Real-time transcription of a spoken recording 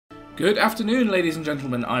Good afternoon, ladies and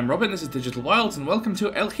gentlemen. I'm Robin, this is Digital Wilds, and welcome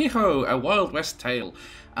to El Hijo, a Wild West tale.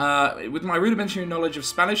 With my rudimentary knowledge of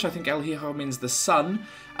Spanish, I think El Hijo means the sun.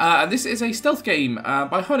 And this is a stealth game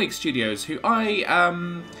by Honig Studios, who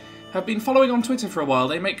I have been following on Twitter for a while.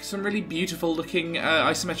 They make some really beautiful looking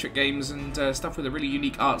isometric games and stuff with a really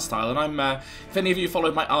unique art style. And if any of you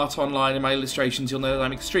followed my art online and my illustrations, you'll know that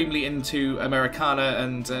I'm extremely into Americana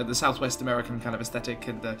and the Southwest American kind of aesthetic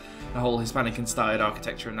and the whole Hispanic-inspired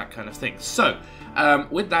architecture and that kind of thing. So,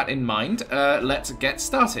 with that in mind, let's get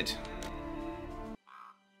started.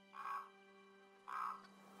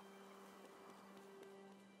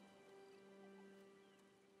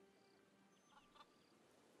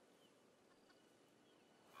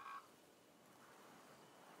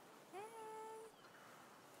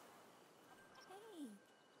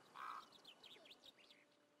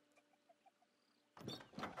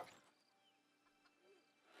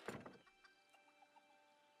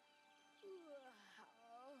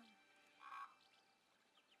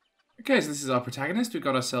 Okay, so this is our protagonist. We've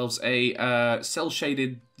got ourselves a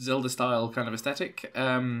cel-shaded Zelda-style kind of aesthetic.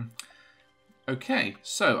 Okay,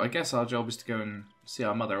 so I guess our job is to go and see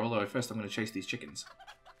our mother, although first I'm going to chase these chickens.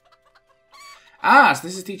 Ah, so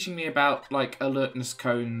this is teaching me about, like, alertness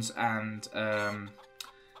cones and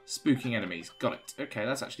spooking enemies. Got it. Okay,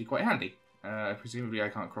 that's actually quite handy. Presumably I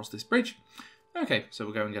can't cross this bridge. Okay, so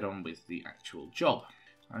we'll go and get on with the actual job.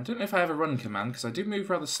 I don't know if I have a run command, because I do move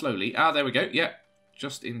rather slowly. Ah, there we go. Yeah.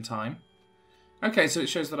 Just in time. Okay, so it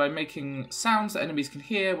shows that I'm making sounds that enemies can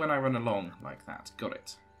hear when I run along, like that. Got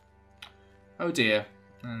it. Oh dear.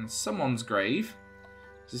 And someone's grave.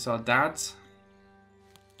 Is this our dad's?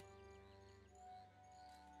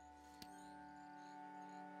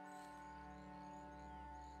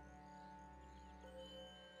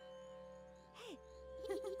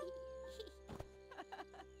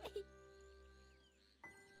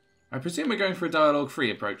 I presume we're going for a dialogue-free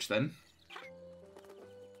approach then.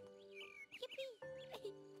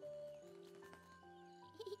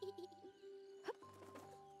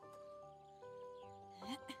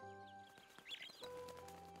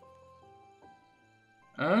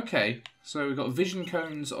 Okay, so we've got vision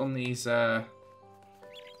cones on these, Okay,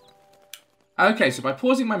 so by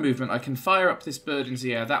pausing my movement, I can fire up this bird into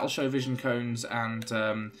the air. That'll show vision cones and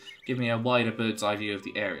give me a wider bird's eye view of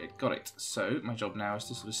the area. Got it. So my job now is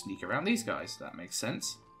to sort of sneak around these guys. That makes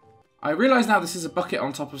sense. I realise now this is a bucket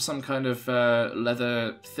on top of some kind of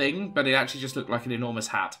leather thing, but it actually just looked like an enormous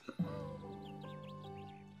hat.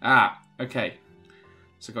 Ah, okay.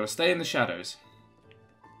 So I've got to stay in the shadows.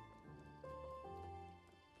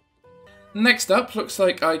 Next up, looks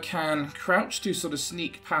like I can crouch to sort of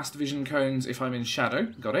sneak past vision cones if I'm in shadow.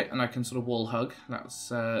 Got it. And I can sort of wall hug.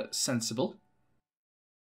 That's sensible.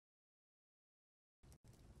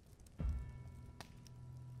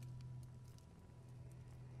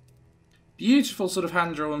 Beautiful sort of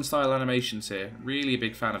hand-drawn style animations here. Really a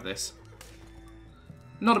big fan of this.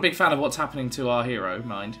 Not a big fan of what's happening to our hero,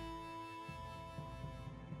 mind.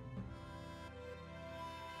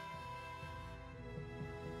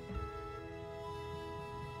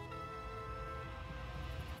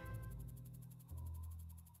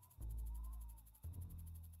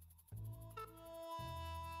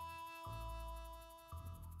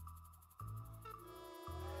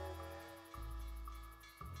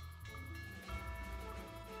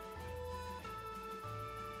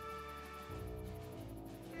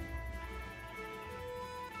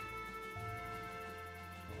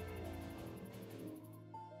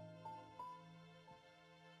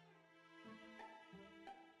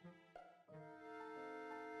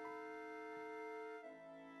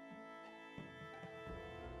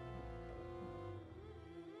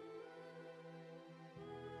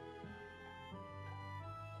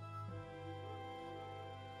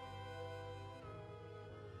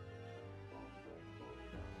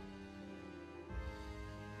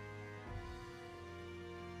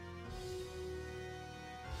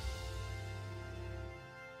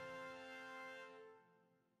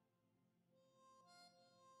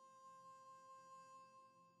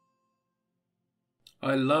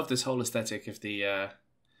 I love this whole aesthetic of the,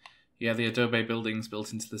 the adobe buildings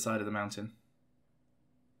built into the side of the mountain.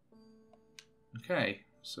 Okay,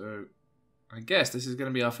 so I guess this is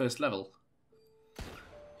going to be our first level.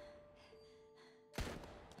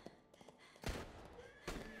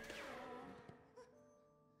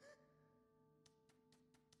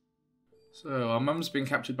 So our mum's been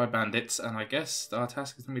captured by bandits, and I guess our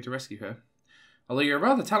task is going to be to rescue her. Although you're a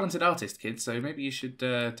rather talented artist, kid, so maybe you should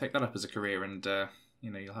take that up as a career and,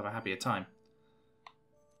 you'll have a happier time.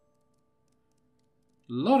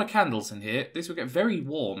 A lot of candles in here. This will get very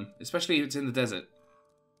warm, especially if it's in the desert.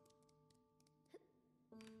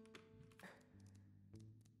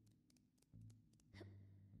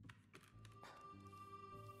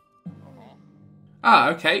 Ah,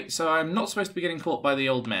 okay, so I'm not supposed to be getting caught by the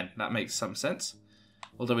old men. That makes some sense.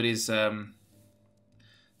 Although it is, does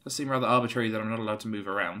seem rather arbitrary that I'm not allowed to move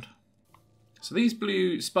around. So these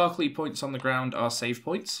blue sparkly points on the ground are save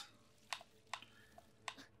points.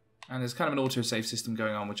 And there's kind of an auto-save system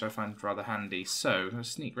going on, which I find rather handy. So,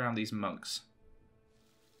 let's sneak around these monks.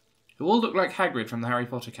 Who all look like Hagrid from the Harry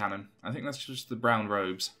Potter canon. I think that's just the brown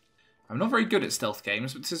robes. I'm not very good at stealth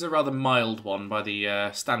games, but this is a rather mild one by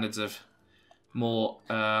the standards of more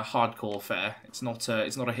hardcore fare. It's not a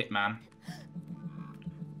Hitman.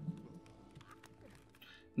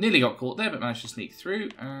 Nearly got caught there, but managed to sneak through.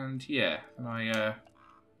 And yeah, can I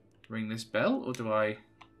ring this bell, or do I,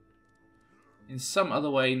 in some other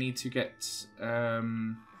way, need to get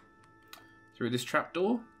through this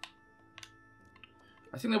trapdoor?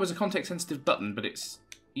 I think there was a context-sensitive button, but it's,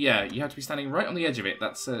 yeah, you have to be standing right on the edge of it.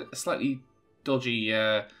 That's a slightly dodgy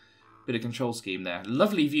bit of control scheme there.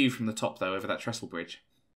 Lovely view from the top, though, over that trestle bridge.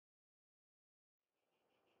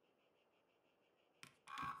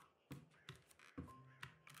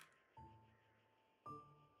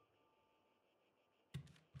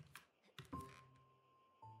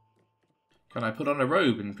 Can I put on a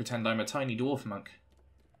robe and pretend I'm a tiny dwarf monk?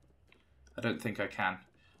 I don't think I can.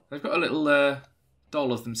 They've got a little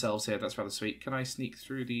doll of themselves here. That's rather sweet. Can I sneak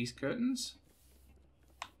through these curtains?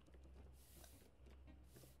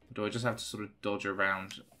 Or do I just have to sort of dodge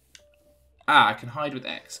around? Ah, I can hide with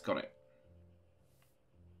X. Got it.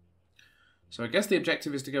 So I guess the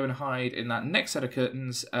objective is to go and hide in that next set of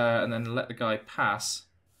curtains and then let the guy pass.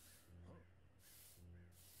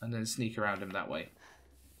 And then sneak around him that way.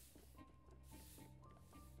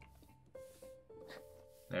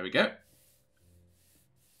 There we go.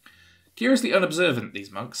 Curiously unobservant,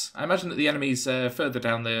 these monks. I imagine that the enemies further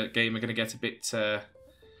down the game are going to get a bit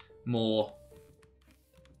more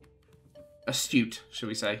astute, shall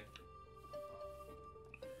we say.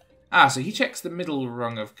 Ah, so he checks the middle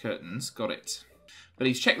rung of curtains. Got it. But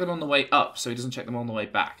he's checked them on the way up, so he doesn't check them on the way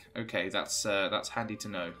back. Okay, that's handy to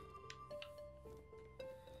know.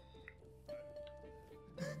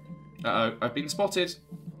 Uh-oh, I've been spotted.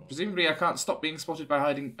 Presumably I can't stop being spotted by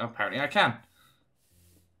hiding. Oh, apparently I can.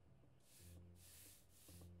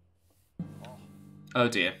 Oh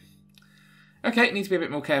dear. Okay, need to be a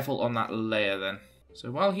bit more careful on that layer then.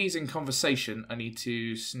 So while he's in conversation, I need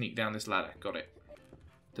to sneak down this ladder. Got it.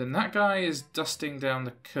 Then that guy is dusting down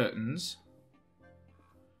the curtains.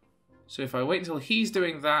 So if I wait until he's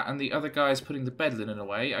doing that and the other guy's putting the bed linen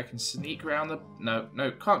away, I can sneak around the...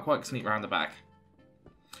 No, can't quite sneak around the back.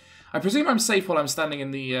 I presume I'm safe while I'm standing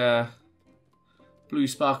in the blue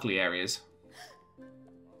sparkly areas.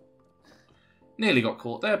 Nearly got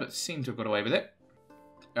caught there, but seem to have got away with it.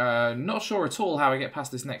 Not sure at all how I get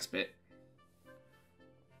past this next bit.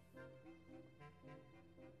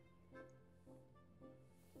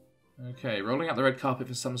 Okay, rolling out the red carpet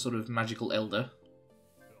for some sort of magical elder.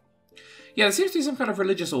 Yeah, there seems to be some kind of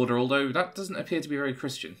religious order, although that doesn't appear to be very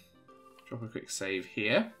Christian. Drop a quick save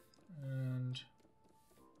here. And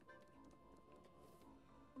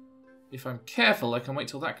if I'm careful, I can wait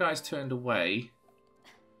till that guy's turned away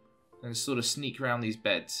and sort of sneak around these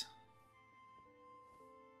beds.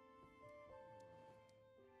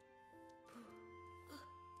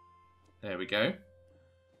 There we go.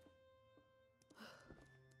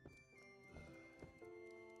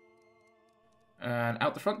 And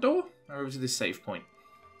out the front door, or over to this save point.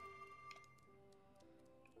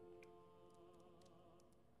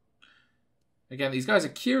 Again, these guys are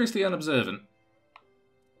curiously unobservant.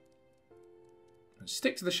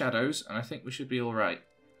 Stick to the shadows, and I think we should be alright.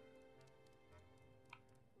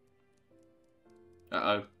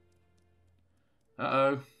 Uh-oh.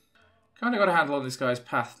 Uh-oh. Kind of got a handle on this guy's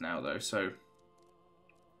path now, though, so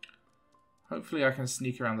hopefully I can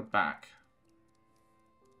sneak around the back.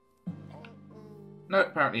 No,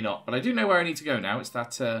 apparently not. But I do know where I need to go now. It's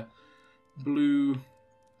that blue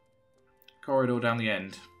corridor down the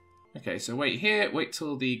end. Okay, so wait here. Wait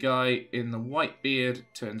till the guy in the white beard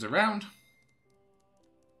turns around.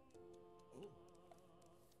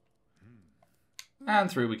 And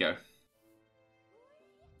through we go.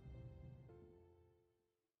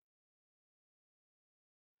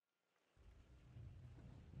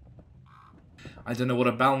 I don't know what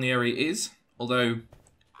a balneary is, although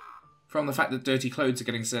from the fact that dirty clothes are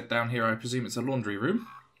getting set down here, I presume it's a laundry room.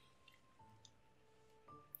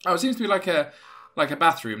 Oh, it seems to be like a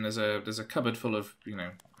bathroom. There's a cupboard full of, you know,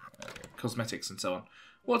 cosmetics and so on.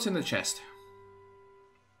 What's in the chest?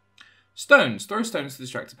 Stones. Throw stones to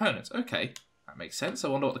distract opponents. Okay, that makes sense. I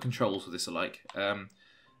wonder what the controls for this are like.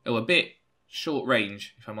 Oh, a bit short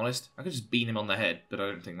range, if I'm honest. I could just bean him on the head, but I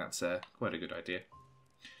don't think that's quite a good idea.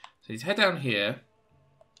 So you head down here.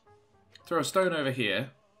 Throw a stone over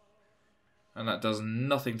here. And that does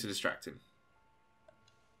nothing to distract him.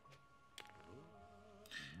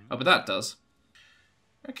 Oh, but that does.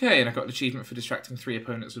 Okay, and I got an achievement for distracting 3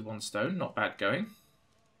 opponents with 1 stone. Not bad going.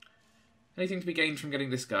 Anything to be gained from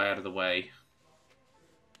getting this guy out of the way?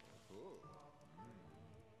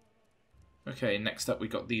 Okay, next up we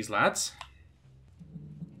got these lads.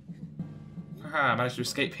 Haha, managed to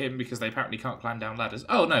escape him because they apparently can't climb down ladders.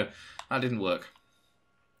 Oh no, that didn't work.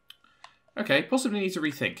 Okay, possibly need to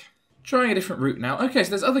rethink. Trying a different route now. Okay,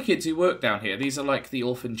 so there's other kids who work down here. These are like the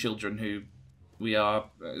orphan children who we are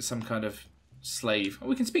some kind of slave.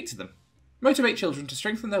 We can speak to them. Motivate children to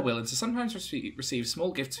strengthen their will and to sometimes receive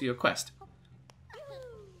small gifts for your quest.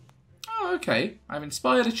 Oh, okay. I've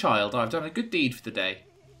inspired a child. I've done a good deed for the day.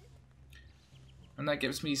 And that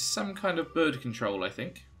gives me some kind of bird control, I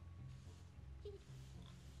think.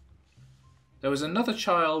 There was another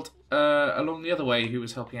child along the other way who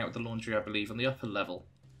was helping out with the laundry, I believe, on the upper level.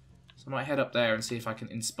 So I might head up there and see if I can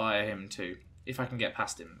inspire him too. If I can get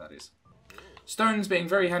past him, that is. Stones being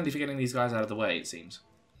very handy for getting these guys out of the way, it seems.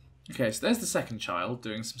 Okay, so there's the second child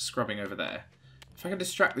doing some scrubbing over there. If I can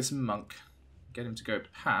distract this monk, get him to go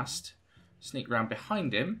past, sneak round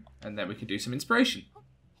behind him, and then we can do some inspiration.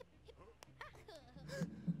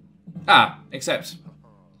 Ah, except...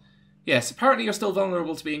 Yes, apparently you're still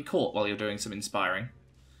vulnerable to being caught while you're doing some inspiring.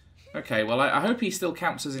 Okay, well, I hope he still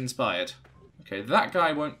counts as inspired. Okay, that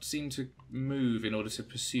guy won't seem to move in order to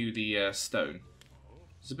pursue the stone.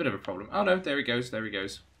 It's a bit of a problem. Oh no, there he goes, there he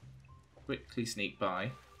goes. Quickly sneak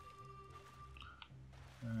by.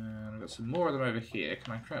 And I've got some more of them over here.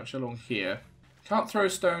 Can I crouch along here? Can't throw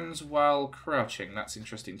stones while crouching. That's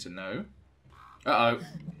interesting to know. Uh-oh.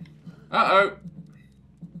 Uh-oh!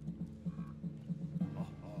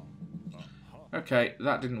 Okay,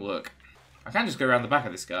 that didn't work. I can just go around the back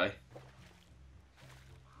of this guy.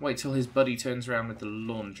 Wait till his buddy turns around with the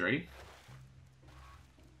laundry.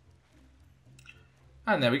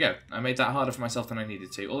 And there we go. I made that harder for myself than I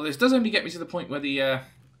needed to. Although this does only get me to the point where the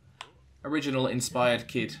original inspired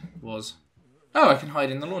kid was. Oh, I can hide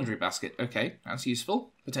in the laundry basket. Okay, that's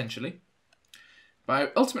useful, potentially.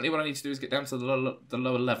 But ultimately what I need to do is get down to the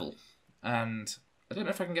lower level. And I don't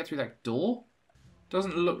know if I can get through that door.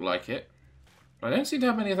 Doesn't look like it. But I don't seem to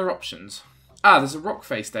have many other options. Ah, there's a rock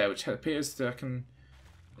face there, which appears to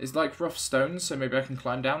is like rough stones, so maybe I can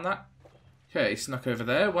climb down that. Okay, snuck over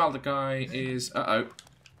there while the guy is... Uh-oh.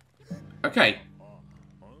 Okay.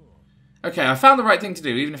 Okay, I found the right thing to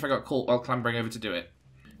do, even if I got caught while clambering over to do it.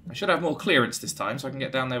 I should have more clearance this time, so I can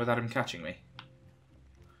get down there without him catching me.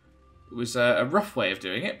 It was a rough way of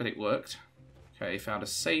doing it, but it worked. Okay, found a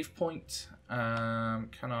save point.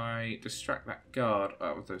 Can I distract that guard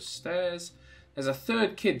out of those stairs? There's a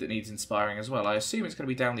third kid that needs inspiring as well. I assume it's going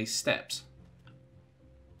to be down these steps.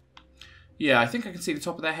 Yeah, I think I can see the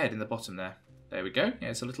top of their head in the bottom there. There we go. Yeah,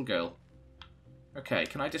 it's a little girl. Okay,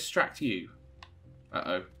 can I distract you?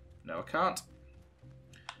 Uh-oh. No, I can't.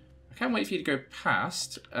 I can't wait for you to go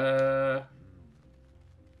past. I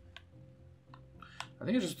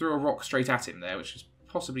think I just threw a rock straight at him there, which is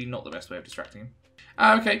possibly not the best way of distracting him.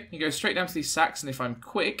 Okay, you go straight down to these sacks, and if I'm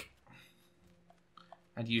quick,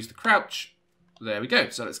 and use the crouch, there we go.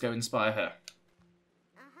 So let's go inspire her.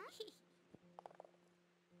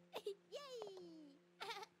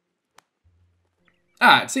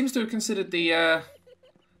 Ah, it seems to have considered the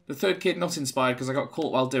third kid not inspired because I got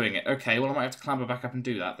caught while doing it. Okay, well I might have to clamber back up and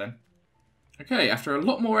do that then. Okay, after a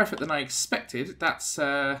lot more effort than I expected, that's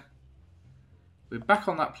we're back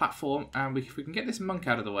on that platform, and if we can get this monk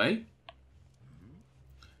out of the way,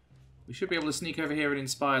 we should be able to sneak over here and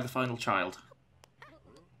inspire the final child.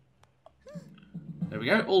 There we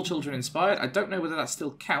go, all children inspired. I don't know whether that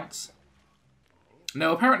still counts.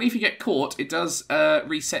 No, apparently if you get caught, it does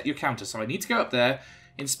reset your counter. So I need to go up there,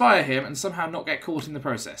 inspire him, and somehow not get caught in the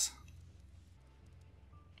process.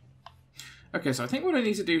 Okay, so I think what I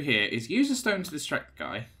need to do here is use a stone to distract the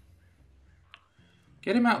guy.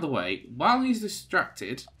 Get him out of the way. While he's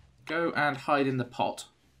distracted, go and hide in the pot.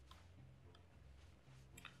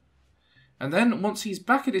 And then, once he's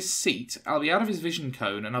back at his seat, I'll be out of his vision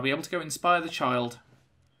cone, and I'll be able to go inspire the child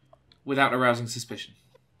without arousing suspicion.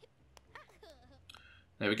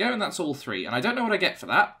 There we go, and that's all 3. And I don't know what I get for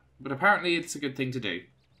that, but apparently it's a good thing to do.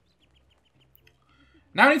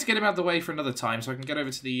 Now I need to get him out of the way for another time, so I can get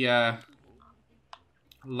over to the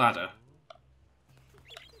ladder.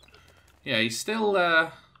 Yeah, he's still...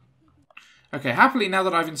 Okay, happily, now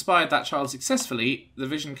that I've inspired that child successfully, the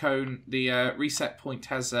vision cone, the reset point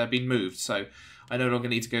has been moved, so I no longer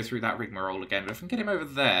need to go through that rigmarole again. But if I can get him over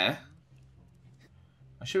there,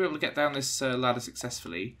 I should be able to get down this ladder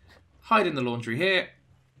successfully. Hide in the laundry here.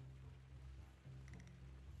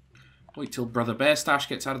 Wait till Brother Bear Stash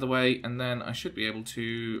gets out of the way, and then I should be able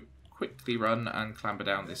to quickly run and clamber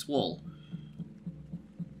down this wall.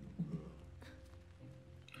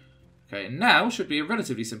 Okay, now should be a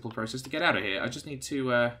relatively simple process to get out of here. I just need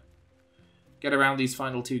to get around these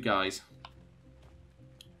final two guys.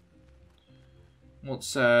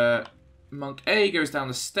 Once Monk A goes down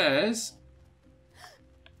the stairs,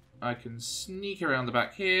 I can sneak around the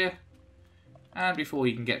back here, and before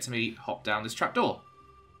he can get to me, hop down this trapdoor.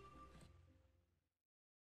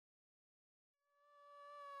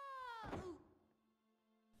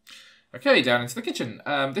 Okay, down into the kitchen.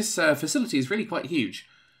 This facility is really quite huge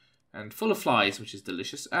and full of flies, which is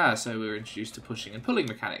delicious. So we're introduced to pushing and pulling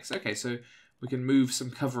mechanics. Okay, so we can move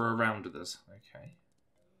some cover around with us. Okay.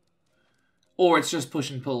 Or it's just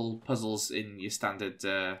push and pull puzzles in your standard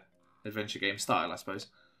adventure game style, I suppose.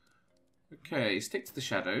 Okay, stick to the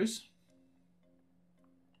shadows.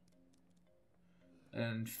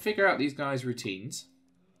 And figure out these guys' routines.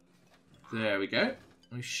 There we go.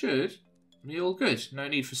 We should be all good. No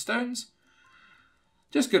need for stones.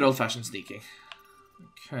 Just good old-fashioned sneaking.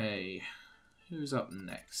 Okay, who's up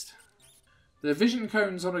next? The vision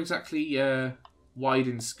cones aren't exactly wide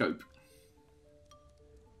in scope.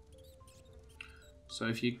 So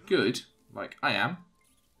if you're good, like I am,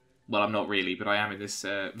 well, I'm not really, but I am in this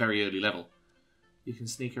very early level, you can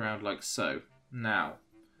sneak around like so. Now,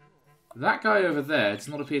 that guy over there does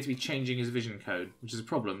not appear to be changing his vision cone, which is a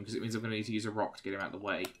problem, because it means I'm going to need to use a rock to get him out of the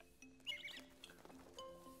way.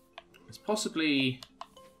 There's possibly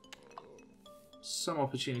some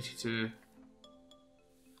opportunity to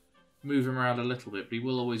move him around a little bit, but he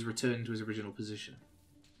will always return to his original position.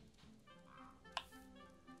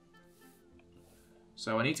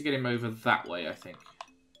 So I need to get him over that way, I think.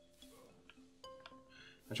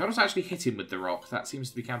 I try not to actually hit him with the rock. That seems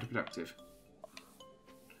to be counterproductive.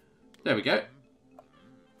 There we go.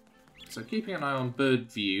 So keeping an eye on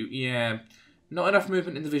bird view. Yeah, not enough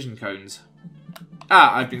movement in the vision cones.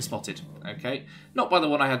 Ah, I've been spotted. Okay. Not by the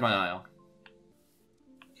one I had my eye on.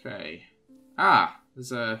 Okay. Ah,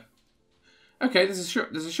 there's a... Okay, there's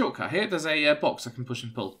a shortcut here. There's a box I can push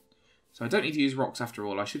and pull. So I don't need to use rocks after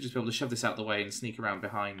all. I should just be able to shove this out the way and sneak around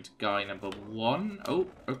behind guy number 1. Oh,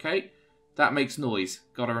 okay. That makes noise.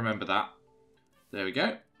 Gotta remember that. There we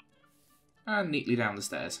go. And neatly down the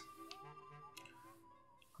stairs.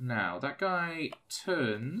 Now, that guy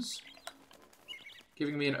turns,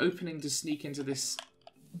 giving me an opening to sneak into this...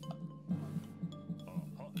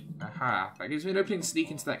 Aha. That gives me an opening to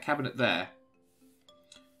sneak into that cabinet there.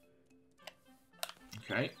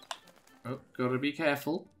 Okay. Oh, gotta be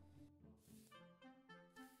careful.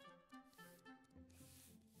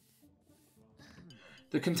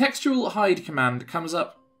 The contextual hide command comes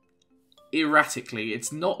up erratically.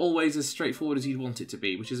 It's not always as straightforward as you'd want it to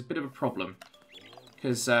be, which is a bit of a problem.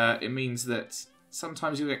 Because it means that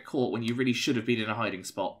sometimes you'll get caught when you really should have been in a hiding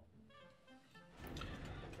spot.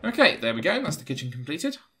 Okay, there we go. That's the kitchen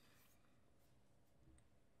completed.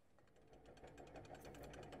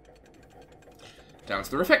 Down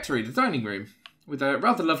to the refectory, the dining room, with a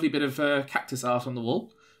rather lovely bit of cactus art on the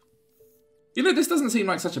wall. You know, this doesn't seem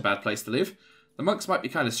like such a bad place to live. The monks might be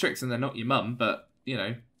kind of strict and they're not your mum, but, you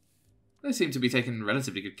know, they seem to be taking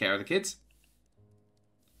relatively good care of the kids.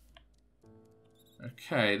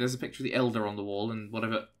 Okay, there's a picture of the elder on the wall and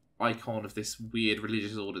whatever icon of this weird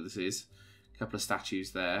religious order this is. A couple of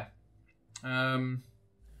statues there. Don't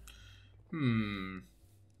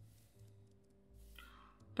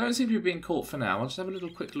seem to be being caught for now. I'll just have a little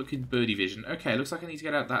quick look in birdie vision. Okay, looks like I need to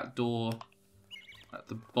get out that door at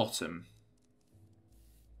the bottom.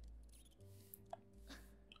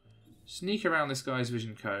 Sneak around this guy's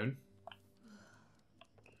vision cone.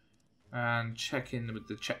 And check in with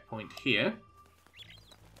the checkpoint here.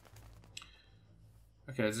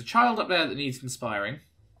 Okay, there's a child up there that needs inspiring.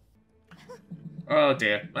 Oh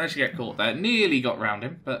dear, managed to get caught there. Nearly got round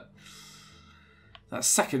him, but... That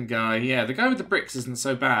second guy, yeah, the guy with the bricks isn't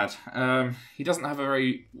so bad. He doesn't have a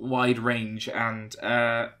very wide range, and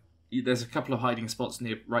there's a couple of hiding spots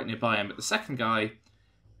right nearby him, but the second guy, a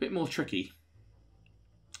bit more tricky.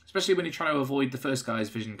 Especially when you're trying to avoid the first guy's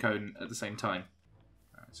vision cone at the same time.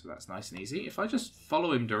 So that's nice and easy. If I just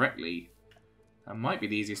follow him directly, that might be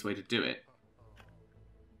the easiest way to do it.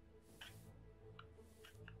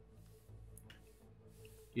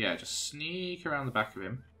 Yeah, just sneak around the back of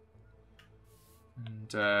him.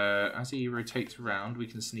 And as he rotates around, we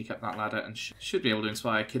can sneak up that ladder and should be able to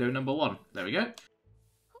inspire kiddo number 1. There we go.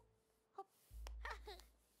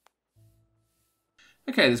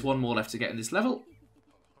 Okay, there's one more left to get in this level.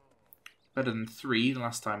 Better than 3 the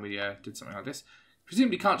last time we did something like this.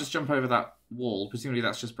 Presumably can't just jump over that wall. Presumably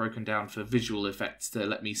that's just broken down for visual effects to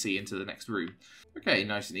let me see into the next room. Okay,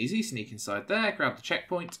 nice and easy. Sneak inside there, grab the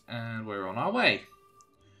checkpoint, and we're on our way.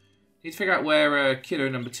 Need to figure out where kiddo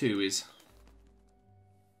number 2 is.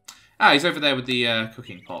 Ah, he's over there with the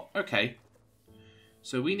cooking pot. Okay.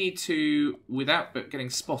 So we need to, without getting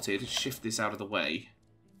spotted, shift this out of the way.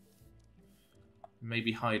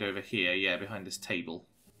 Maybe hide over here, yeah, behind this table.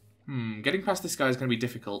 Getting past this guy is going to be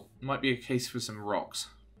difficult. Might be a case for some rocks.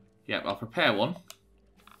 Yep, I'll prepare one.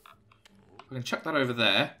 I can chuck that over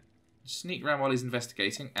there. Sneak around while he's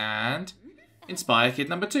investigating, and inspire kid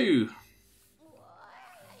number 2.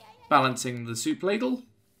 Balancing the soup ladle.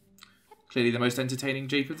 Clearly the most entertaining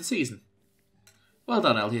jape of the season. Well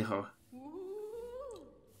done, El Hijo.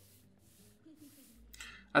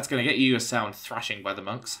 That's going to get you a sound thrashing by the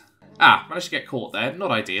monks. Ah, managed to get caught there.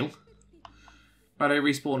 Not ideal. But I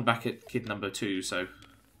respawned back at kid number 2, so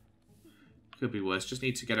could be worse. Just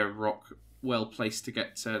need to get a rock well placed to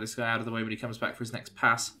get this guy out of the way when he comes back for his next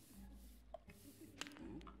pass.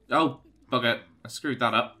 Oh, bugger. I screwed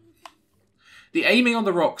that up. The aiming on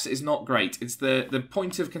the rocks is not great. It's the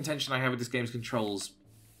point of contention I have with this game's controls,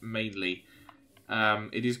 mainly.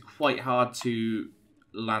 It is quite hard to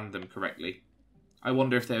land them correctly. I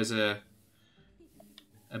wonder if there's a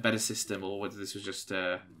better system, or whether this was just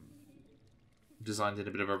designed in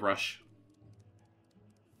a bit of a rush.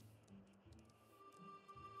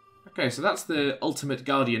 Okay, so that's the ultimate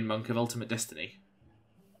guardian monk of Ultimate Destiny.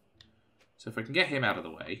 So if I can get him out of the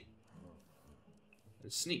way,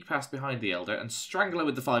 sneak past behind the elder and strangle her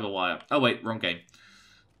with the fibre wire. Oh wait, wrong game.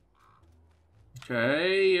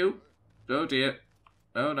 Okay, oh dear.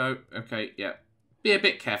 Oh no, okay, yeah. Be a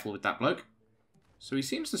bit careful with that bloke. So he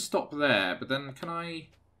seems to stop there, but then can I...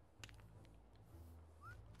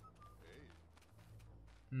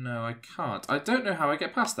 No, I can't. I don't know how I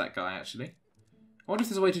get past that guy, actually. I wonder if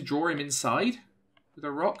there's a way to draw him inside with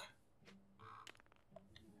a rock.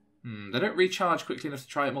 They don't recharge quickly enough to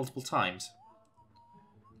try it multiple times.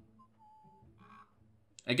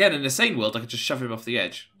 Again, in a sane world, I could just shove him off the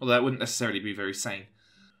edge. Although that wouldn't necessarily be very sane.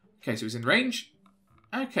 Okay, so he's in range.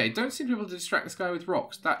 Okay, don't seem to be able to distract this guy with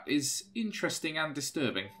rocks. That is interesting and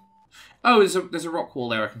disturbing. Oh, there's a rock wall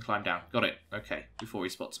there I can climb down. Got it. Okay, before he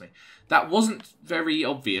spots me. That wasn't very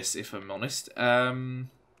obvious, if I'm honest.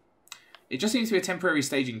 It just seems to be a temporary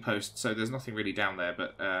staging post, so there's nothing really down there.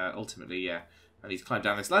 But ultimately, yeah, I need to climb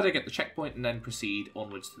down this ladder, get the checkpoint, and then proceed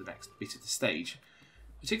onwards to the next bit of the stage.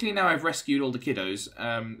 Particularly now I've rescued all the kiddos,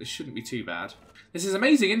 this shouldn't be too bad. This is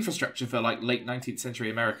amazing infrastructure for, like, late 19th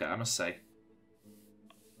century America, I must say.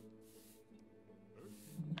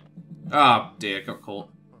 Ah, dear, got caught.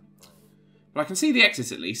 But I can see the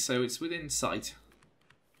exit at least, so it's within sight.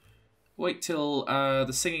 Wait till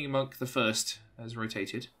the singing monk the first has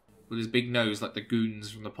rotated. With his big nose like the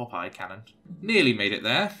goons from the Popeye cannon. Nearly made it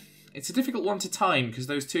there. It's a difficult one to time, because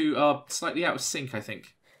those two are slightly out of sync, I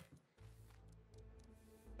think.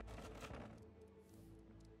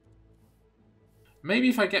 Maybe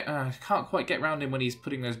if I get... I can't quite get round him when he's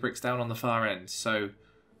putting those bricks down on the far end, so...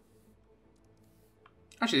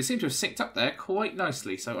 Actually, they seem to have synced up there quite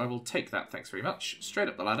nicely, so I will take that, thanks very much. Straight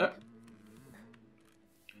up the ladder.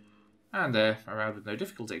 And around with no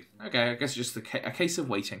difficulty. Okay, I guess it's just a case of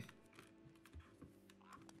waiting.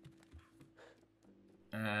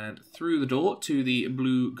 And through the door to the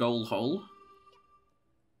blue goal hole.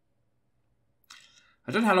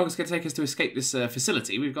 I don't know how long it's going to take us to escape this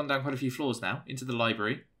facility. We've gone down quite a few floors now, into the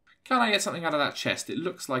library. Can I get something out of that chest? It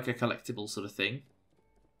looks like a collectible sort of thing.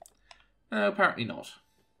 Apparently not.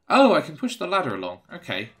 Oh, I can push the ladder along.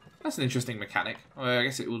 Okay, that's an interesting mechanic. Well, I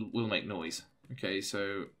guess it will make noise. Okay,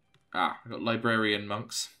 so... Ah, I've got librarian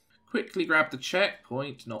monks. Quickly grab the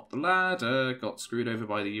checkpoint, not the ladder. Got screwed over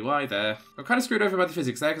by the UI there. Got kind of screwed over by the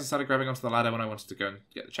physics there because I started grabbing onto the ladder when I wanted to go and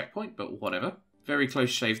get the checkpoint, but whatever. Very close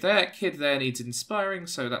shave there. Kid there needs inspiring,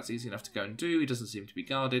 so that's easy enough to go and do. He doesn't seem to be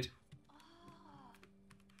guarded.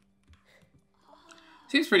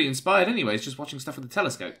 Seems pretty inspired anyways, just watching stuff with the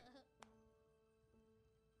telescope.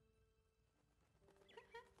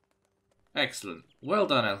 Excellent. Well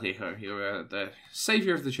done, El Hijo. You're the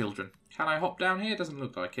saviour of the children. Can I hop down here? Doesn't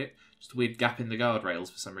look like it. Just a weird gap in the guardrails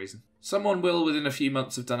for some reason. Someone will, within a few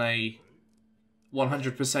months, have done a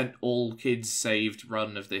 100% all kids saved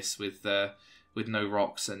run of this with no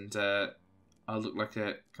rocks, and I'll look like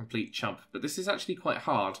a complete chump. But this is actually quite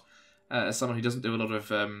hard as someone who doesn't do a lot of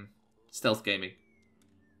stealth gaming.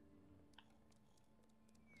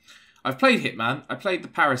 I've played Hitman. I played the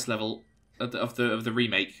Paris level of the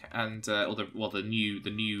remake, and or the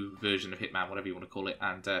new version of Hitman, whatever you want to call it.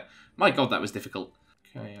 And my god, that was difficult.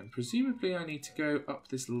 Okay, and presumably I need to go up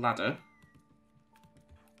this ladder.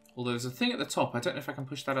 Although there's a thing at the top. I don't know if I can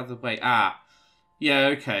push that out of the way. Ah. Yeah,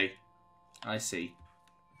 okay. I see.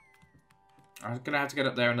 I'm going to have to get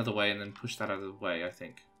up there another way and then push that out of the way, I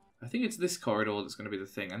think. I think it's this corridor that's going to be the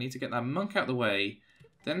thing. I need to get that monk out of the way,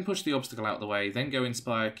 then push the obstacle out of the way, then go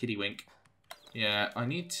inspire Kiddywink. Yeah, I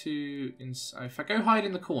need to... If I go hide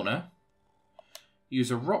in the corner,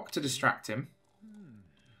 use a rock to distract him,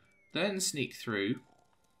 then sneak through.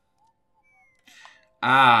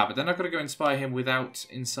 Ah, but then I've got to go inspire him without,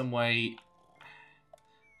 in some way,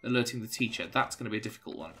 alerting the teacher. That's going to be a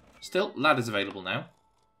difficult one. Still, ladder's available now.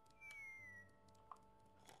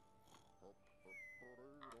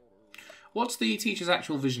 What's the teacher's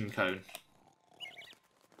actual vision cone?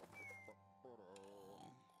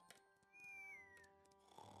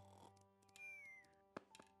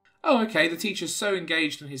 Oh, okay, the teacher's so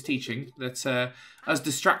engaged in his teaching that as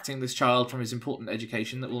distracting this child from his important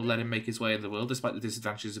education that will let him make his way in the world, despite the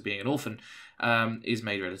disadvantages of being an orphan, is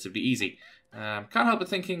made relatively easy. Can't help but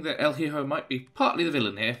thinking that El Hijo might be partly the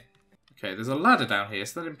villain here. Okay, there's a ladder down here,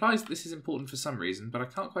 so that implies that this is important for some reason, but I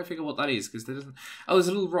can't quite figure what that is, because there doesn't... Oh, there's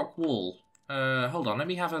a little rock wall. Hold on, let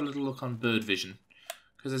me have a little look on bird vision.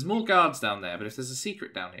 Because there's more guards down there, but if there's a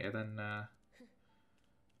secret down here, then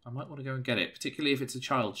I might want to go and get it, particularly if it's a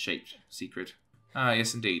child-shaped secret. Ah,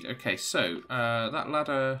 yes, indeed. Okay, so that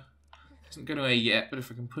ladder isn't going away yet, but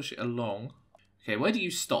if I can push it along... Okay, where do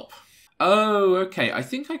you stop? Oh, okay, I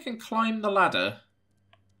think I can climb the ladder...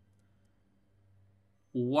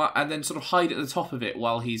 and then sort of hide at the top of it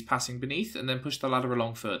while he's passing beneath, and then push the ladder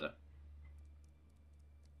along further.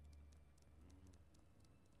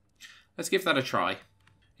 Let's give that a try.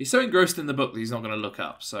 He's so engrossed in the book that he's not going to look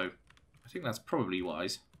up, so I think that's probably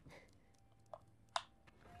wise.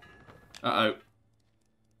 Uh-oh.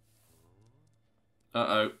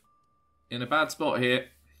 Uh-oh. In a bad spot here.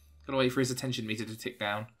 Gotta wait for his attention meter to tick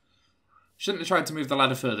down. Shouldn't have tried to move the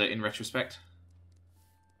ladder further, in retrospect.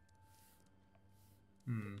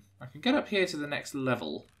 I can get up here to the next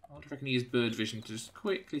level. I wonder if I can use bird vision to just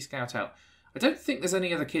quickly scout out. I don't think there's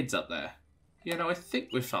any other kids up there. Yeah, no, I think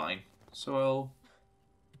we're fine. So I'll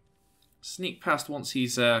sneak past once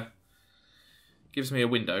he's gives me a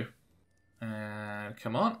window.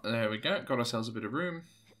 Come on, there we go. Got ourselves a bit of room.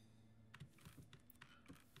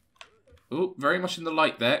 Oh, very much in the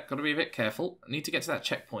light there. Got to be a bit careful. I need to get to that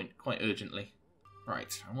checkpoint quite urgently.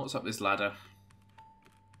 Right, and what's up this ladder?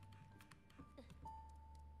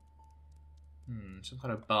 Some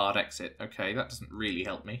kind of barred exit. Okay, that doesn't really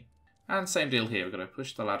help me. And same deal here. We've got to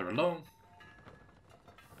push the ladder along.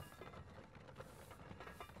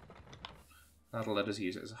 That'll let us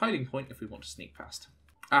use it as a hiding point if we want to sneak past.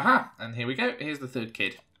 Aha! And here we go. Here's the third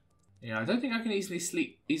kid. Yeah, I don't think I can easily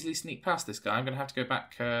sneak past this guy. I'm going to have to go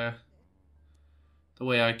back the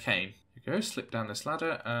way I came. Here we go. Slip down this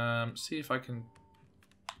ladder. See if I can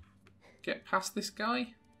get past this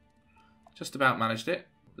guy. Just about managed it.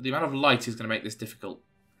 But the amount of light is going to make this difficult.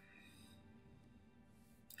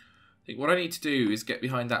 I think what I need to do is get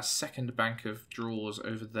behind that second bank of drawers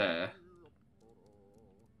over there.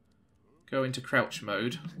 Go into crouch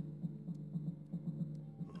mode.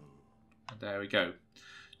 And there we go.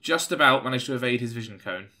 Just about managed to evade his vision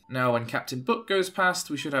cone. Now when Captain Book goes past,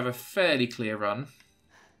 we should have a fairly clear run.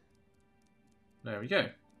 There we go.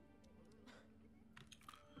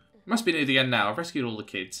 Must be near the end now. I've rescued all the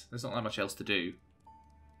kids. There's not that much else to do.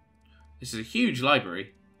 This is a huge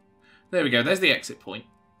library. There we go. There's the exit point.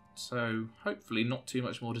 So hopefully not too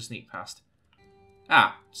much more to sneak past.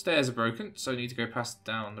 Ah, stairs are broken, so I need to go past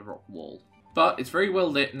down the rock wall. But it's very well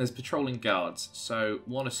lit and there's patrolling guards, so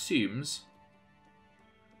one assumes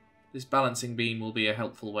this balancing beam will be a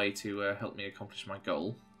helpful way to help me accomplish my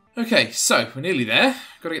goal. Okay, so we're nearly there.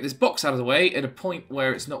 Got to get this box out of the way at a point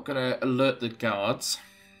where it's not going to alert the guards.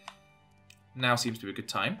 Now seems to be a good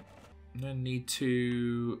time. I'm going to need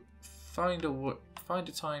to find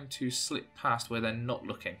a time to slip past where they're not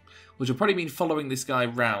looking, which will probably mean following this guy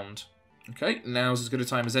round. Okay, now's as good a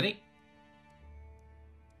time as any.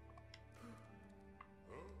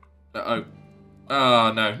 Uh-oh.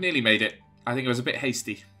 Oh, no. Nearly made it. I think I was a bit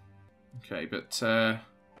hasty. Okay, but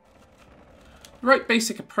right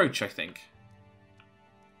basic approach, I think.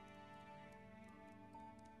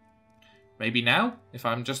 Maybe now, if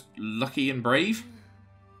I'm just lucky and brave.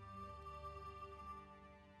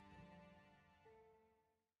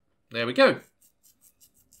 There we go.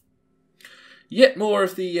 Yet more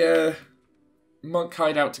of the monk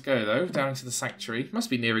hideout to go, though, down into the sanctuary. Must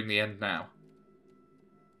be nearing the end now.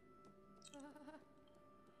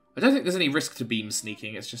 I don't think there's any risk to beam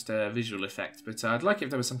sneaking, it's just a visual effect, but I'd like it if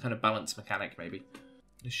there was some kind of balance mechanic, maybe.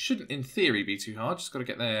 It shouldn't, in theory, be too hard, just got to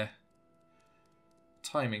get their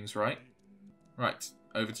timings right. Right,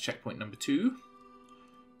 over to checkpoint number 2.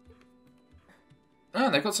 Ah,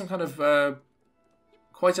 they've got some kind of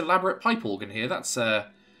quite elaborate pipe organ here. That's an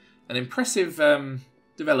impressive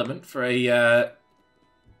development for a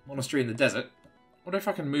monastery in the desert. I wonder if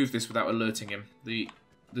I can move this without alerting him. The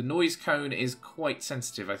noise cone is quite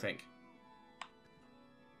sensitive, I think.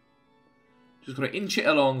 Just got to inch it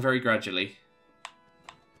along very gradually.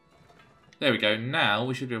 There we go. Now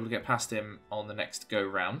we should be able to get past him on the next go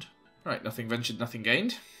round. Right, nothing ventured, nothing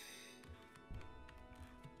gained.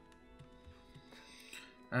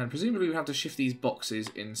 And presumably we have to shift these boxes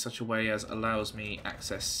in such a way as allows me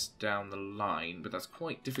access down the line, but that's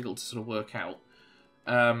quite difficult to sort of work out.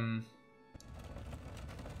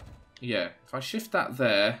 Yeah, if I shift that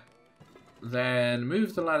there, then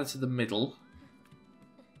move the ladder to the middle,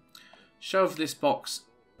 shove this box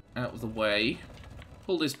out of the way,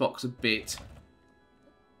 pull this box a bit,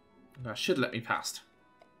 and that should let me past.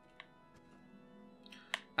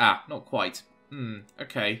 Ah, not quite.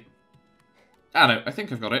 Okay. Ah, no, I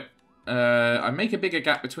think I've got it. I make a bigger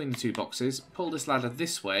gap between the two boxes, pull this ladder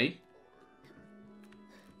this way,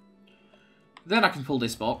 then I can pull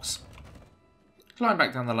this box, climb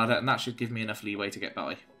back down the ladder, and that should give me enough leeway to get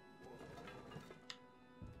by.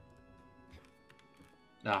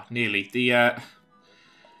 Ah, nearly. Yeah,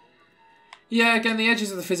 again, the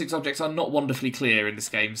edges of the physics objects are not wonderfully clear in this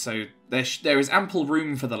game, so there is ample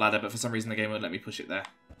room for the ladder, but for some reason the game won't let me push it there.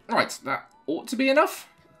 Right, that ought to be enough.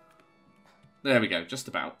 There we go, just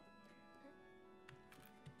about.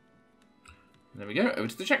 There we go, over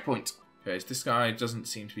to the checkpoint. Okay, so this guy doesn't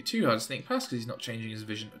seem to be too hard to sneak past because he's not changing his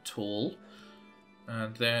vision at all.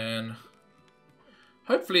 And then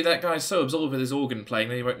hopefully that guy's so absorbed with his organ playing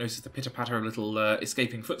that he won't notice the pitter-patter of little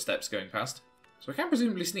escaping footsteps going past. So I can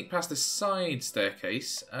presumably sneak past this side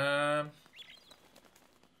staircase.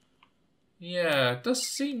 Yeah, it does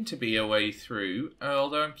seem to be a way through,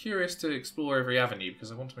 although I'm curious to explore every avenue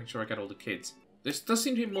because I want to make sure I get all the kids. This does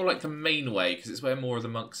seem to be more like the main way because it's where more of the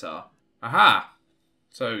monks are. Aha!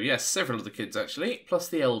 So yes, several of the kids actually, plus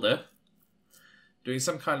the elder, doing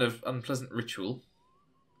some kind of unpleasant ritual,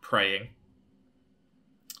 praying.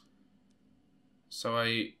 So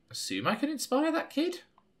I assume I can inspire that kid?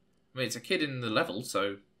 I mean, it's a kid in the level,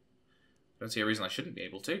 so I don't see a reason I shouldn't be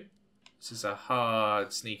able to. This is a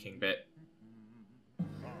hard sneaking bit.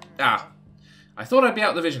 Ah! I thought I'd be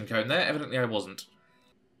out of the vision cone there. Evidently I wasn't.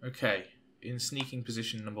 Okay. In sneaking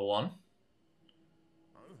position number 1.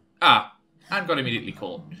 Ah! And got immediately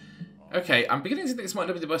caught. Okay, I'm beginning to think this might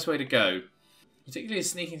not be the best way to go. Particularly as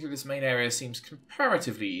sneaking through this main area seems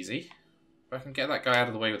comparatively easy. If I can get that guy out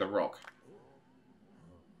of the way with a rock.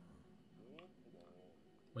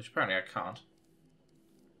 Which apparently I can't.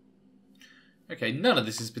 Okay, none of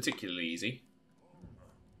this is particularly easy.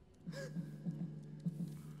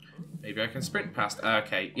 Maybe I can sprint past.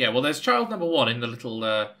 Okay, yeah, well there's child number 1 in the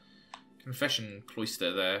little confession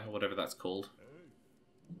cloister there, or whatever that's called.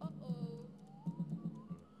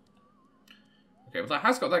 Okay, well that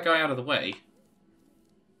has got that guy out of the way.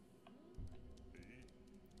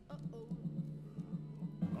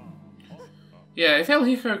 Yeah, if El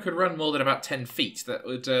Hijo could run more than about 10 feet, that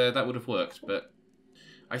would have worked, but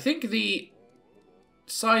I think the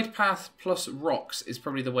side path plus rocks is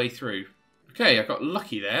probably the way through. Okay, I got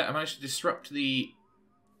lucky there. I managed to disrupt the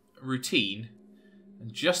routine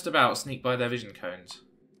and just about sneak by their vision cones.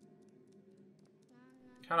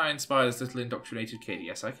 Can I inspire this little indoctrinated kid?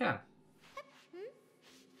 Yes, I can.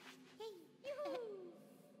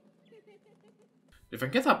 If I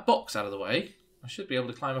can get that box out of the way, I should be able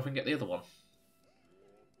to climb up and get the other one.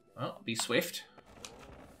 Well, be swift.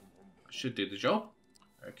 Should do the job.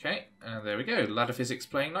 Okay, and there we go. Ladder physics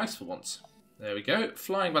playing nice for once. There we go.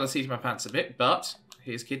 Flying by the seat of my pants a bit, but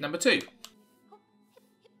here's kid number 2.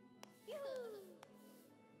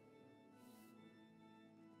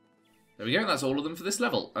 There we go, that's all of them for this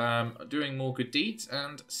level. Doing more good deeds,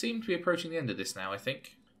 and seem to be approaching the end of this now, I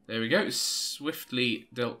think. There we go. Swiftly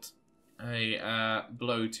dealt a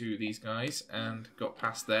blow to these guys and got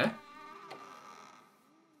past there.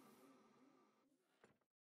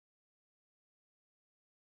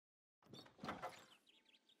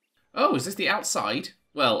 Oh, is this the outside?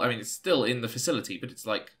 Well, I mean, it's still in the facility, but it's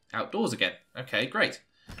like outdoors again. Okay, great.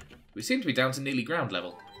 We seem to be down to nearly ground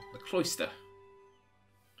level. The cloister.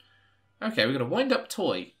 Okay, we've got a wind-up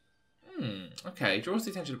toy. Okay, draws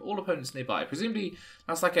the attention of all opponents nearby. Presumably,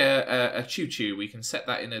 that's like a choo-choo. We can set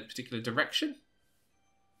that in a particular direction.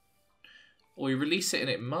 Or you release it and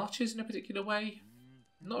it marches in a particular way.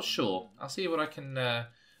 Not sure. I'll see what I can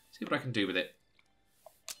do with it.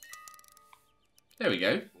 There we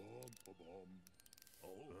go.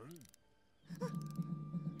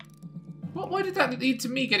 What? Why did that lead to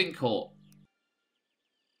me getting caught?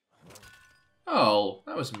 Oh,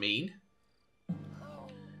 that was mean.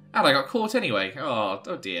 And I got caught anyway. Oh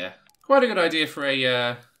dear. Quite a good idea for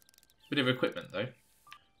a bit of equipment, though.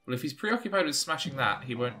 Well, if he's preoccupied with smashing that,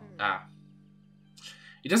 he won't... Ah.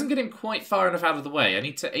 It doesn't get him quite far enough out of the way. I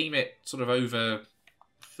need to aim it sort of over...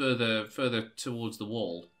 Further towards the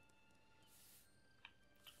wall.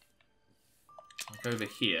 I'll go over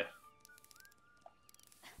here.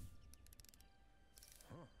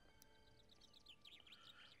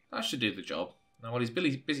 That should do the job. Now, while he's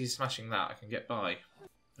busy smashing that, I can get by.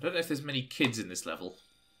 I don't know if there's many kids in this level.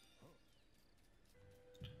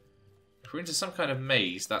 If we're into some kind of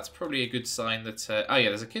maze, that's probably a good sign that... oh yeah,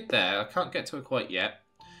 there's a kid there. I can't get to her quite yet.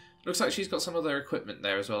 Looks like she's got some other equipment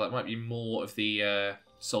there as well. That might be more of the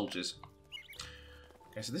soldiers.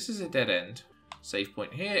 Okay, so this is a dead end. Save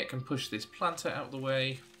point here. It can push this planter out of the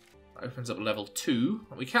way. That opens up level 2.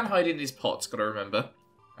 We can hide in these pots, gotta remember.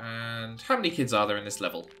 And how many kids are there in this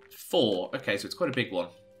level? 4. Okay, so it's quite a big one.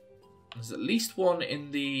 There's at least one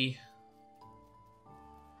in the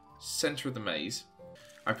centre of the maze.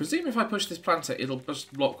 I presume if I push this planter, it'll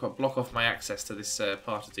just block off my access to this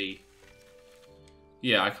part of the...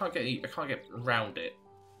 Yeah, I can't get around it.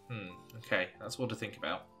 Okay, that's what to think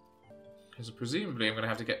about. Because presumably I'm going to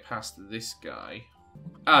have to get past this guy.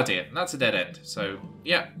 Ah dear, that's a dead end. So,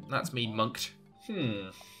 yeah, that's me munked.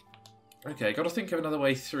 Okay, got to think of another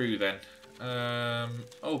way through then.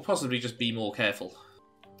 Oh, possibly just be more careful.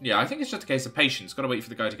 Yeah, I think it's just a case of patience. Got to wait for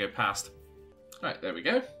the guy to go past. Right, there we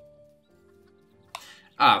go.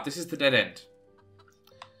 Ah, this is the dead end.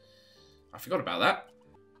 I forgot about that.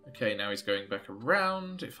 Okay, now he's going back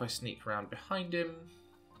around. If I sneak around behind him.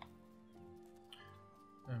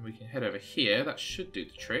 And we can head over here. That should do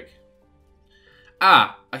the trick.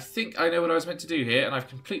 Ah, I think I know what I was meant to do here, and I've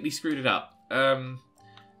completely screwed it up. I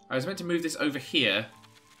was meant to move this over here.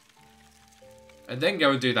 And then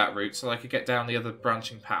go and do that route so I could get down the other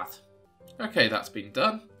branching path. Okay, that's been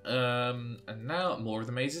done. And now more of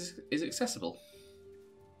the maze is accessible.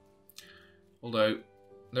 Although,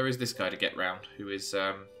 there is this guy to get round, who is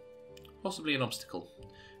possibly an obstacle.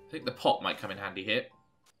 I think the pot might come in handy here.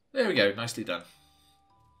 There we go, nicely done.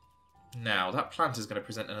 Now, that plant is going to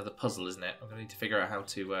present another puzzle, isn't it? I'm going to need to figure out how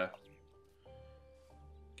to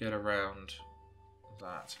get around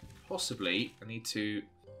that. Possibly, I need to...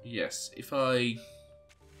 Yes, if I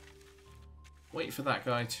wait for that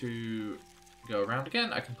guy to go around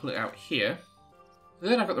again, I can pull it out here.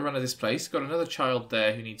 Then I've got the run of this place. Got another child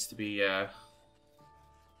there who needs to be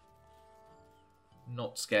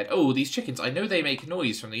not scared. Oh, these chickens. I know they make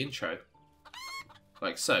noise from the intro.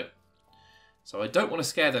 Like so. So I don't want to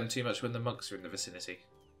scare them too much when the monks are in the vicinity.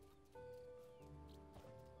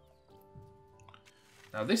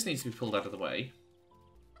 Now this needs to be pulled out of the way.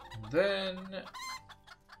 And then...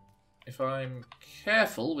 if I'm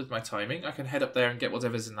careful with my timing, I can head up there and get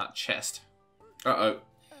whatever's in that chest. Uh-oh.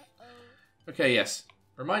 Okay, yes.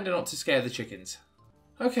 Reminder not to scare the chickens.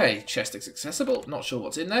 Okay, chest is accessible. Not sure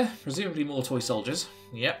what's in there. Presumably more toy soldiers.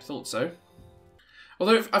 Yep, thought so.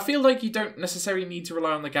 Although I feel like you don't necessarily need to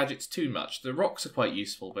rely on the gadgets too much. The rocks are quite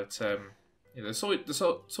useful, but you know,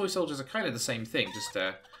 the toy soldiers are kind of the same thing, just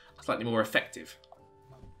slightly more effective.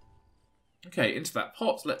 Okay, into that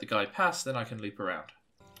pot. Let the guy pass, then I can loop around.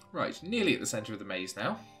 Right, nearly at the centre of the maze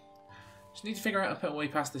now. Just need to figure out a way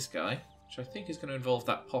past this guy, which I think is going to involve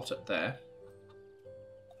that pot up there.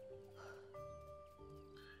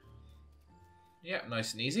 Yep,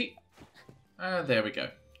 nice and easy. And there we go.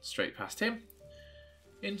 Straight past him.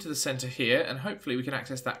 Into the centre here, and hopefully we can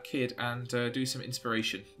access that kid and do some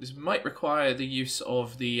inspiration. This might require the use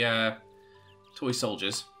of the toy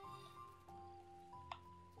soldiers.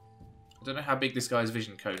 I don't know how big this guy's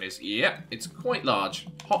vision cone is. Yep, it's quite large.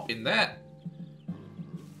 Hop in there.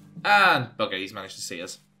 And bugger, he's managed to see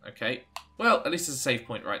us. Okay. Well, at least there's a save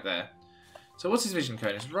point right there. So what's his vision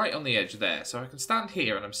cone? It's right on the edge there. So I can stand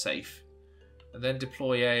here and I'm safe. And then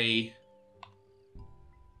deploy a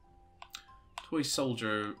toy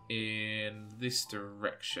soldier in this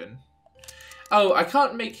direction. Oh, I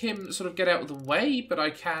can't make him sort of get out of the way, but I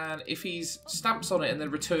can if he stamps on it and then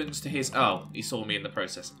returns to his... Oh, he saw me in the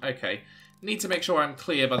process. Okay. Need to make sure I'm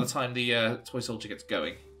clear by the time the toy soldier gets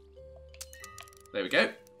going. There we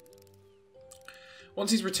go.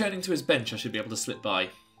 Once he's returning to his bench, I should be able to slip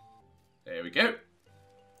by. There we go.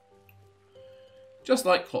 Just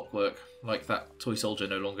like clockwork, like that toy soldier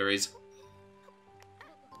no longer is.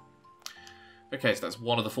 Okay, so that's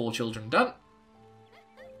one of the 4 children done.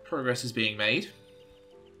 Progress is being made.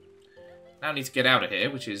 Now I need to get out of here,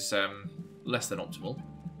 which is less than optimal.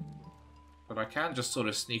 But I can just sort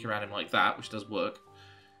of sneak around him like that, which does work.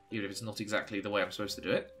 even if it's not exactly the way I'm supposed to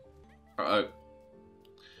do it. Uh-oh.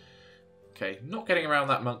 Okay, not getting around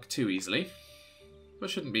that monk too easily. But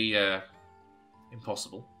shouldn't be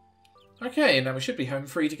impossible. Okay, now we should be home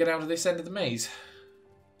free to get out of this end of the maze.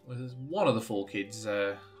 With one of the 4 kids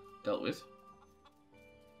dealt with.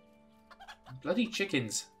 Bloody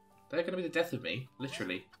chickens. They're going to be the death of me,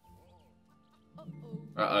 literally.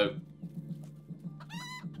 Uh-oh.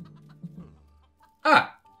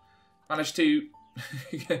 Ah! Managed to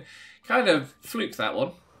kind of fluke that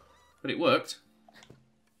one, but it worked.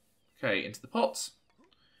 Okay, into the pots.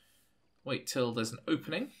 Wait till there's an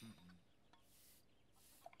opening.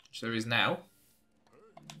 Which there is now.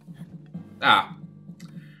 Ah!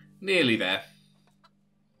 Nearly there.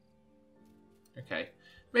 Okay.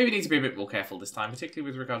 Maybe need to be a bit more careful this time, particularly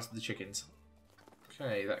with regards to the chickens.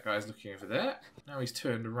 Okay, that guy's looking over there. Now he's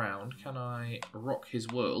turned around. Can I rock his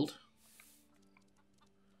world?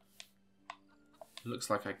 Looks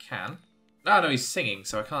like I can. Ah, no, he's singing,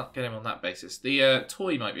 so I can't get him on that basis. The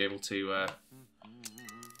toy might be able to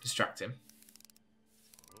distract him.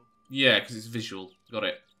 Yeah, because it's visual. Got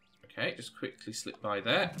it. Okay, just quickly slip by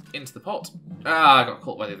there. Into the pot. Ah, I got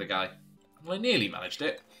caught by the other guy. Well, I nearly managed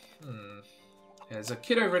it. Yeah, there's a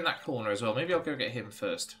kid over in that corner as well. Maybe I'll go get him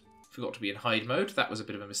first. Forgot to be in hide mode. That was a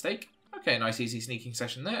bit of a mistake. Okay, nice easy sneaking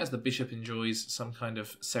session there as the bishop enjoys some kind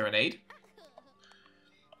of serenade.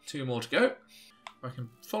 2 more to go. I can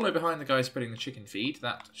follow behind the guy spreading the chicken feed.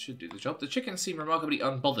 That should do the job. The chickens seem remarkably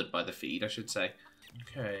unbothered by the feed, I should say.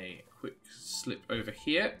 Okay, quick slip over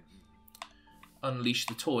here. Unleash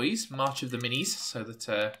the toys. March of the minis, so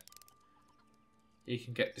that he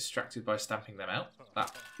can get distracted by stamping them out.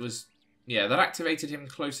 That was... yeah, that activated him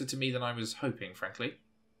closer to me than I was hoping, frankly.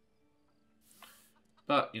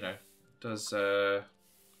 But, you know, does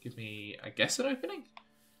give me, I guess, an opening?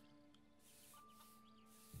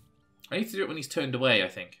 I need to do it when he's turned away, I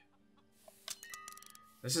think.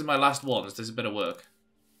 This is my last one, so there's a bit of work.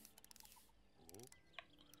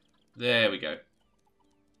 There we go.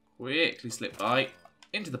 Quickly slip by.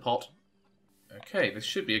 Into the pot. Okay, this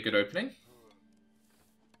should be a good opening.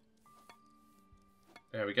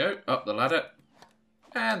 There we go. Up the ladder.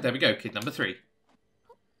 And there we go, kid number 3.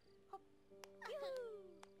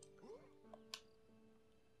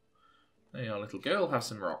 There you are, little girl. Have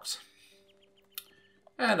some rocks.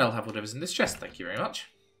 And I'll have whatever's in this chest, thank you very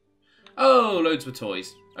much. Oh, loads of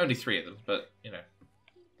toys. Only 3 of them, but, you know,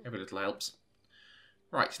 every little helps.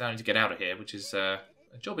 Right, now I need to get out of here, which is a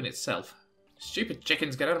job in itself. Stupid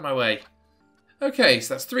chickens, get out of my way. Okay,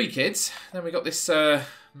 so that's 3 kids. Then we got this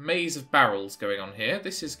maze of barrels going on here.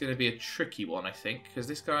 This is going to be a tricky one, I think, because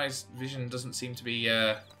this guy's vision doesn't seem to be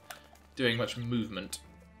doing much movement.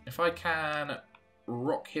 If I can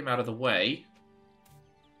rock him out of the way...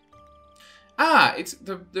 Ah, it's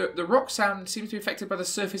the rock sound seems to be affected by the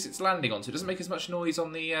surface it's landing on, so it doesn't make as much noise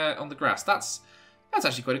on the grass. That's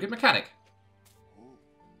actually quite a good mechanic.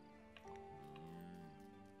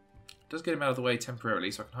 Does get him out of the way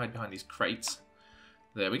temporarily, so I can hide behind these crates.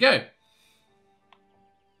 There we go.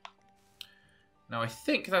 Now I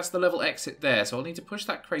think that's the level exit there, so I'll need to push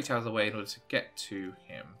that crate out of the way in order to get to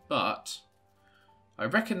him. But I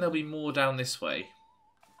reckon there'll be more down this way.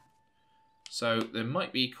 So there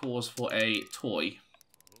might be cause for a toy.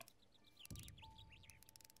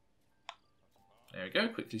 There we go,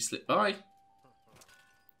 quickly slip by.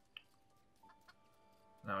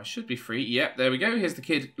 Now I should be free. Yep, there we go. Here's the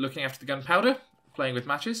kid looking after the gunpowder, playing with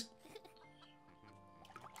matches.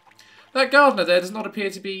 That gardener there does not appear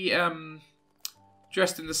to be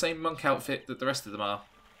dressed in the same monk outfit that the rest of them are.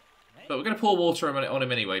 But we're going to pour water on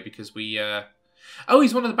him anyway because we... Oh,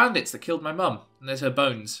 he's one of the bandits that killed my mum. And there's her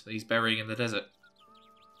bones that he's burying in the desert.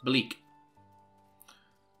 Bleak.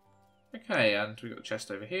 Okay, and we've got a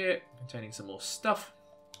chest over here containing some more stuff.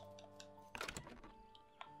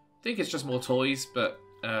 I think it's just more toys, but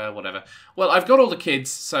whatever. Well, I've got all the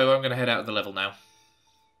kids, so I'm going to head out of the level now.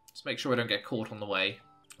 Just make sure I don't get caught on the way.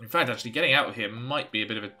 In fact, actually, getting out of here might be a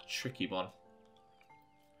bit of a tricky one.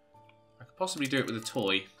 I could possibly do it with a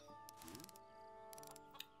toy.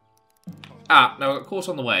 Ah, no, I got caught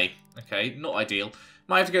on the way. Okay, not ideal.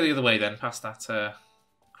 Might have to go the other way then, past that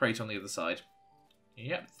crate on the other side.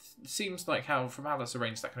 Yep, seems like from how that's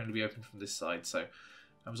arranged, that can only be opened from this side, so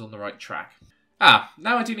I was on the right track. Ah,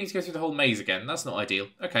 now I do need to go through the whole maze again. That's not ideal.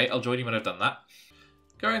 Okay, I'll join you when I've done that.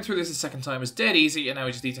 Going through this a second time is dead easy, and now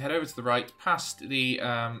we just need to head over to the right, past the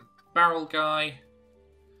barrel guy.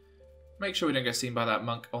 Make sure we don't get seen by that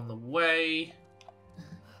monk on the way.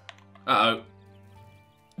 Uh-oh.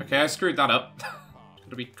 Okay, I screwed that up.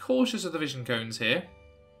 Gotta be cautious of the vision cones here.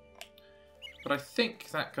 But I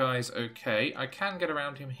think that guy's okay. I can get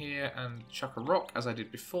around him here and chuck a rock, as I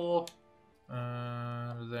did before.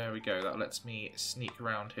 There we go. That lets me sneak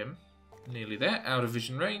around him. Nearly there, out of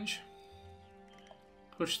vision range.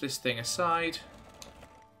 Push this thing aside.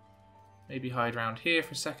 Maybe hide around here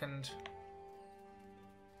for a second.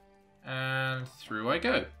 And through I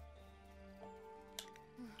go.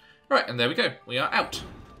 Right, and there we go. We are out.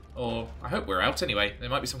 Or, I hope we're out anyway. There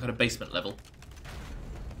might be some kind of basement level.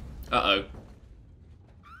 Uh-oh.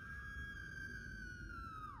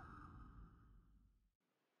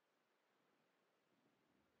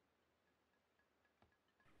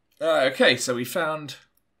 Okay, so we found,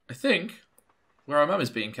 I think, where our mum is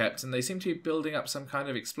being kept, and they seem to be building up some kind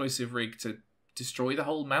of explosive rig to destroy the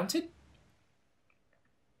whole mountain?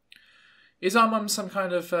 Is our mum some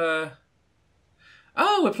kind of,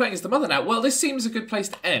 Oh, we're playing as the mother now. Well, this seems a good place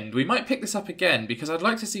to end. We might pick this up again, because I'd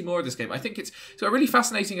like to see more of this game. I think it's got a really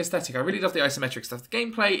fascinating aesthetic. I really love the isometric stuff. The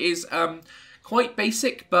gameplay is quite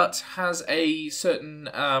basic, but has a certain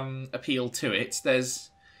appeal to it.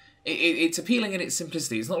 It's appealing in its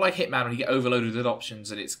simplicity. It's not like Hitman when you get overloaded with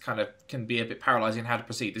options and it's kind of can be a bit paralysing in how to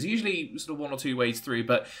proceed. There's usually sort of one or two ways through,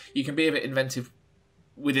 but you can be a bit inventive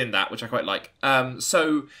within that, which I quite like.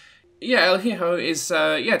 So, yeah, El Hijo is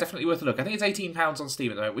definitely worth a look. I think it's £18 on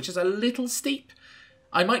Steam at the moment, which is a little steep.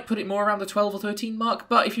 I might put it more around the 12 or 13 mark,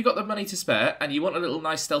 but if you've got the money to spare and you want a little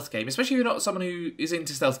nice stealth game, especially if you're not someone who is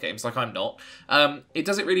into stealth games like I'm not, it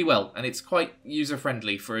does it really well, and it's quite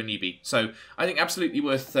user-friendly for a newbie. So I think absolutely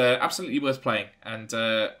worth playing, and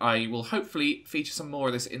I will hopefully feature some more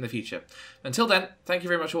of this in the future. Until then, thank you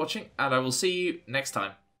very much for watching, and I will see you next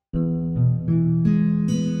time.